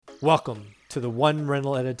Welcome to the One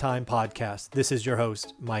Rental at a Time podcast. This is your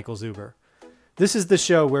host, Michael Zuber. This is the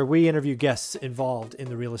show where we interview guests involved in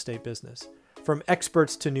the real estate business, from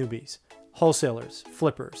experts to newbies, wholesalers,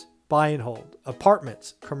 flippers, buy and hold,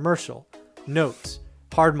 apartments, commercial, notes,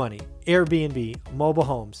 hard money, Airbnb, mobile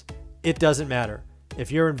homes. It doesn't matter.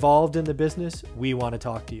 If you're involved in the business, we want to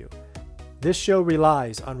talk to you. This show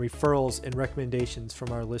relies on referrals and recommendations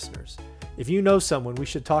from our listeners. If you know someone we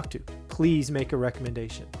should talk to, please make a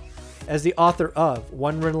recommendation. As the author of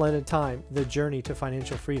One Rental at a Time, The Journey to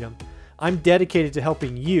Financial Freedom, I'm dedicated to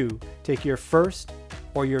helping you take your first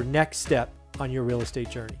or your next step on your real estate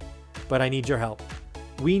journey. But I need your help.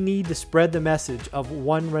 We need to spread the message of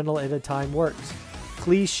One Rental at a Time works.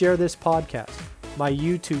 Please share this podcast, my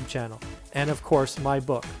YouTube channel, and of course my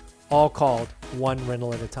book, all called One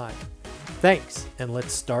Rental at a Time. Thanks, and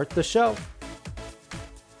let's start the show.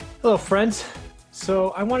 Hello, friends. So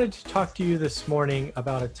I wanted to talk to you this morning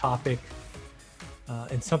about a topic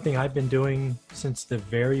and something I've been doing since the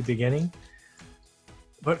very beginning.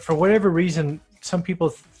 But for whatever reason, some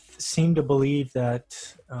people seem to believe that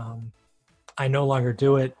I no longer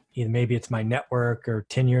do it. Either maybe it's my network or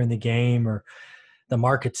tenure in the game or the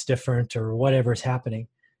market's different or whatever's happening.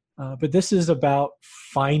 But this is about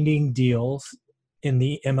finding deals in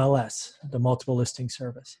the MLS, the multiple listing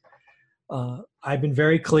service. I've been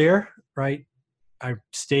very clear, right? I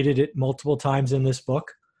stated it multiple times in this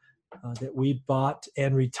book that we bought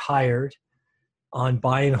and retired on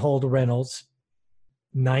buy and hold rentals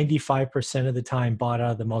 95% of the time bought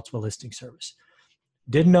out of the multiple listing service.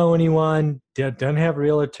 Didn't know anyone, doesn't have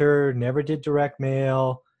realtor, never did direct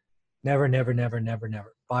mail, never bought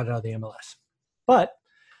it out of the MLS. But,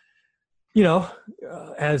 you know,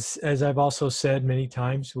 as I've also said many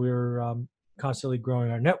times, we're constantly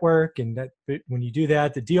growing our network, and that when you do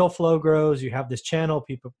that, the deal flow grows. You have this channel,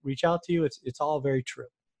 people reach out to you. It's all very true.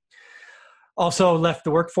 Also left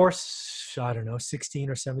the workforce, 16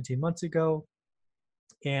 or 17 months ago,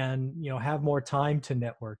 and have more time to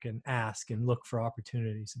network and ask and look for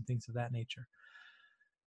opportunities and things of that nature.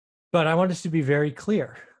 But I want us to be very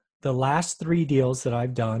clear. The last 3 deals that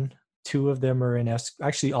I've done, 2 of them are in escrow.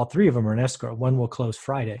 Actually, all 3 of them are in escrow. One will close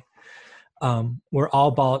Friday. We're all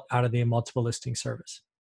bought out of the multiple listing service.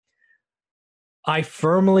 I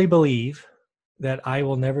firmly believe that I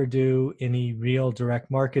will never do any real direct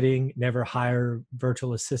marketing, never hire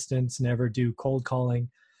virtual assistants, never do cold calling,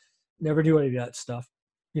 never do any of that stuff.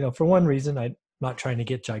 For one reason, I'm not trying to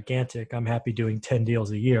get gigantic. I'm happy doing 10 deals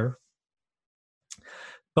a year.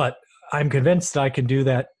 But I'm convinced that I can do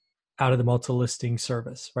that out of the multiple listing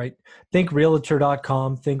service, right? Think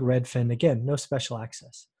Realtor.com, think Redfin. Again, no special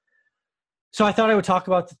access. So I thought I would talk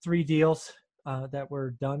about the 3 deals that were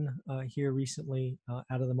done here recently out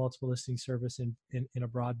of the multiple listing service in a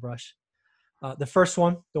broad brush. The first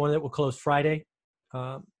one, the one that will close Friday,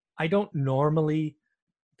 I don't normally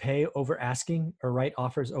pay over asking or write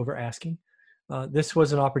offers over asking. This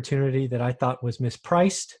was an opportunity that I thought was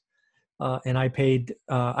mispriced, and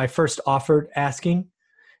I first offered asking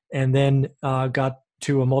and then got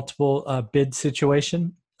to a multiple bid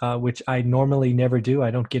situation. Which I normally never do. I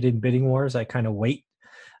don't get in bidding wars. I kind of wait.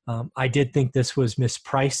 I did think this was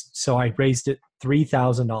mispriced, so I raised it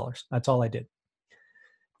 $3,000. That's all I did.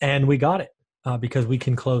 And we got it because we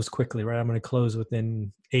can close quickly, right? I'm going to close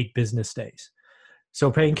within 8 business days. So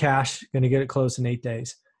paying cash, going to get it closed in 8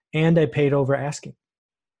 days. And I paid over asking.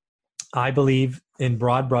 I believe in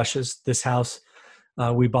broad brushes, this house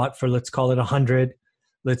we bought for, let's call it 100.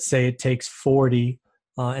 Let's say it takes 40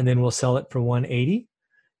 and then we'll sell it for 180.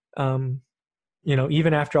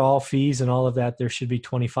 Even after all fees and all of that, there should be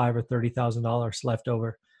 $25,000 or $30,000 left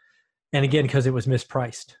over. And again, because it was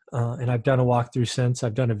mispriced. And I've done a walkthrough since.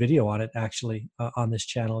 I've done a video on it actually on this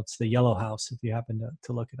channel. It's the Yellow House if you happen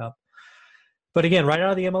to look it up. But again, right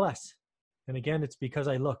out of the MLS. And again, it's because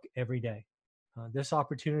I look every day. This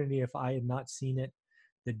opportunity, if I had not seen it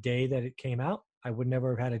the day that it came out, I would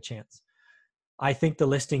never have had a chance. I think the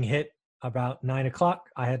listing hit about 9 o'clock.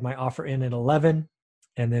 I had my offer in at 11.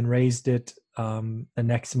 And then raised it the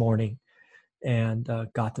next morning and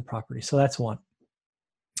got the property. So that's one.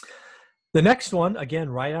 The next one, again,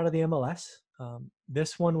 right out of the MLS.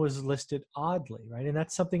 This one was listed oddly, right? And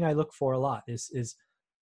that's something I look for a lot is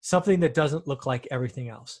something that doesn't look like everything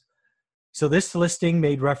else. So this listing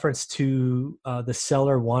made reference to the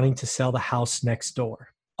seller wanting to sell the house next door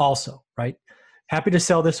also, right? Happy to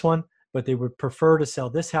sell this one, but they would prefer to sell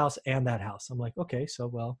this house and that house. I'm like, okay, so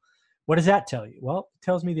well, what does that tell you? Well, it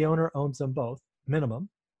tells me the owner owns them both, minimum.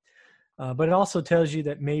 But it also tells you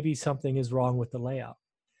that maybe something is wrong with the layout.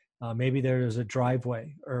 Maybe there's a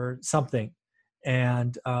driveway or something,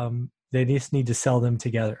 and they just need to sell them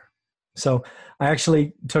together. So I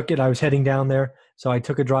actually took it. I was heading down there. So I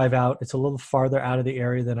took a drive out. It's a little farther out of the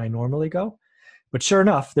area than I normally go. But sure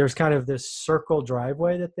enough, there's kind of this circle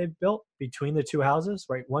driveway that they've built between the two houses,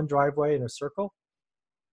 right? One driveway in a circle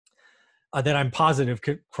that I'm positive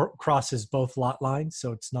crosses both lot lines.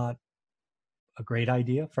 So it's not a great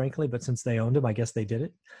idea, frankly, but since they owned them, I guess they did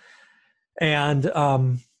it.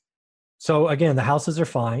 And so again, the houses are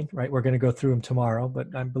fine, right? We're going to go through them tomorrow,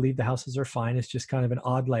 but I believe the houses are fine. It's just kind of an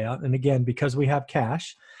odd layout. And again, because we have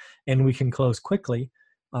cash and we can close quickly,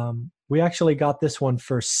 we actually got this one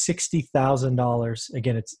for $60,000.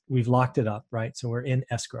 Again, we've locked it up, right? So we're in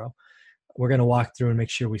escrow. We're going to walk through and make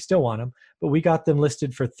sure we still want them, but we got them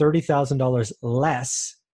listed for $30,000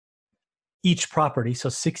 less each property. So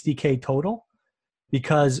 $60K total,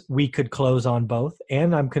 because we could close on both.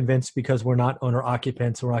 And I'm convinced because we're not owner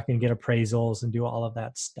occupants, we're not going to get appraisals and do all of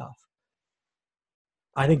that stuff.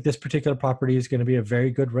 I think this particular property is going to be a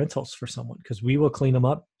very good rentals for someone because we will clean them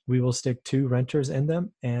up. We will stick 2 renters in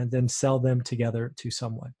them and then sell them together to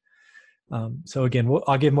someone. So again,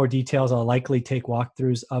 I'll give more details. I'll likely take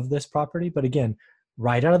walkthroughs of this property, but again,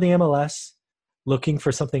 right out of the MLS, looking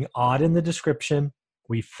for something odd in the description.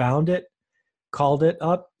 We found it, called it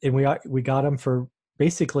up, and we got them for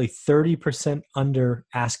basically 30% under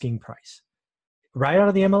asking price, right out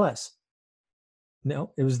of the MLS.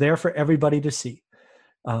 No, it was there for everybody to see.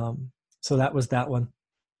 So that was that one.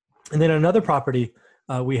 And then another property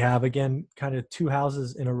we have, again, kind of 2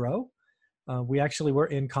 houses in a row. We actually were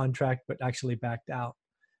in contract, but actually backed out.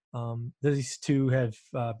 These 2 have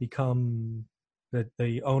become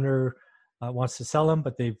the owner wants to sell them,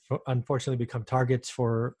 but they've unfortunately become targets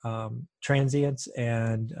for transients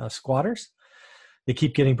and squatters. They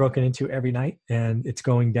keep getting broken into every night, and it's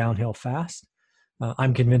going downhill fast.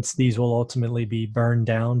 I'm convinced these will ultimately be burned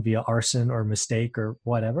down via arson or mistake or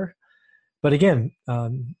whatever. But again,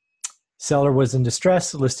 seller was in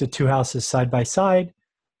distress, listed 2 houses side by side.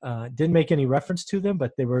 Didn't make any reference to them,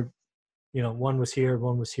 but they were, one was here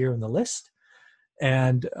in the list.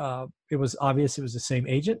 And it was obvious it was the same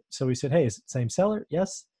agent. So we said, hey, is it the same seller?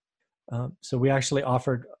 Yes. So we actually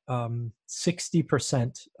offered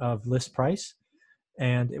 60% of list price,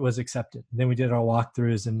 and it was accepted. And then we did our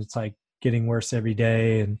walkthroughs, and it's like getting worse every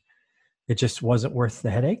day, and it just wasn't worth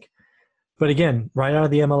the headache. But again, right out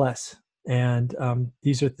of the MLS. And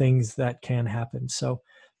these are things that can happen. So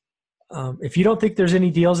if you don't think there's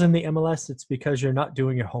any deals in the MLS, it's because you're not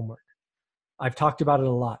doing your homework. I've talked about it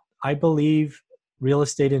a lot. I believe real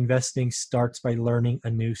estate investing starts by learning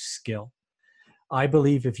a new skill. I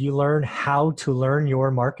believe if you learn how to learn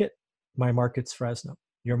your market, my market's Fresno.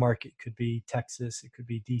 Your market could be Texas, it could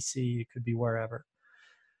be DC, it could be wherever.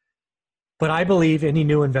 But I believe any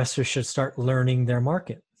new investor should start learning their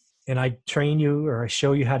market. And I train you, or I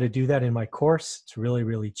show you how to do that in my course. It's really,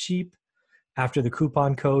 really cheap. After the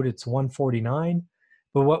coupon code, it's $149.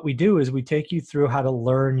 But what we do is we take you through how to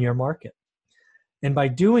learn your market. And by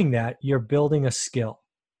doing that, you're building a skill.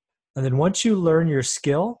 And then once you learn your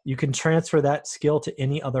skill, you can transfer that skill to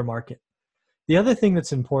any other market. The other thing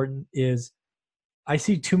that's important is I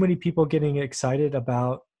see too many people getting excited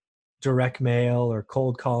about direct mail or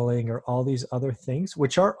cold calling or all these other things,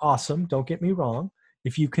 which are awesome. Don't get me wrong,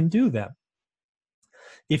 if you can do them.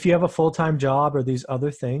 If you have a full-time job or these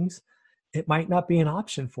other things, it might not be an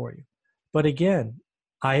option for you. But again,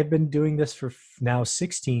 I have been doing this for now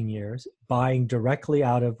 16 years, buying directly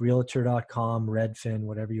out of realtor.com, Redfin,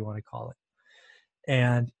 whatever you want to call it.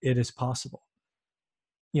 And it is possible.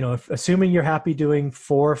 Assuming you're happy doing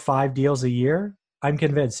 4 or 5 deals a year, I'm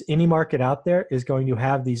convinced any market out there is going to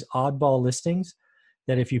have these oddball listings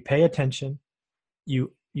that if you pay attention,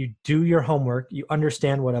 you do your homework, you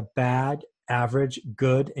understand what a bad, average,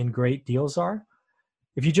 good, and great deals are.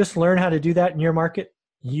 If you just learn how to do that in your market,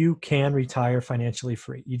 you can retire financially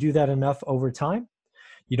free. You do that enough over time.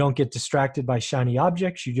 You don't get distracted by shiny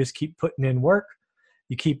objects. You just keep putting in work.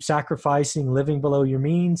 You keep sacrificing living below your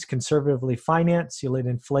means, conservatively finance. You let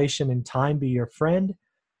inflation and time be your friend.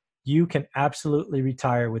 You can absolutely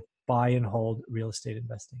retire with buy and hold real estate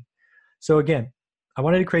investing. So again, I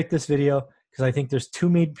wanted to create this video because I think there's too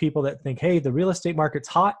many people that think, hey, the real estate market's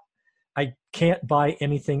hot. I can't buy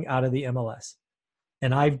anything out of the MLS.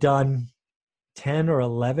 And I've done 10 or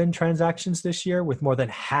 11 transactions this year with more than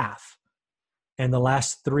half. And the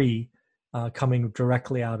last 3 coming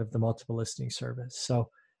directly out of the multiple listing service. So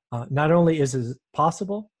not only is it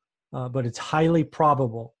possible, but it's highly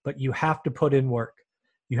probable, but you have to put in work.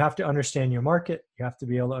 You have to understand your market. You have to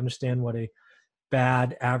be able to understand what a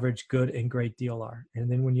bad, average, good, and great deal are. And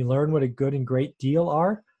then when you learn what a good and great deal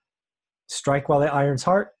are, strike while the iron's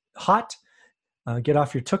hot, get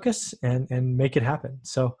off your tuchus and make it happen.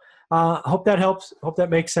 So Hope that helps. Hope that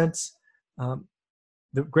makes sense.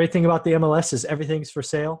 The great thing about the MLS is everything's for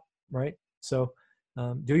sale, right? So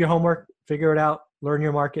do your homework, figure it out, learn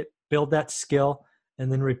your market, build that skill,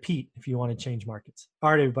 and then repeat if you want to change markets.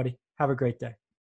 All right, everybody, have a great day.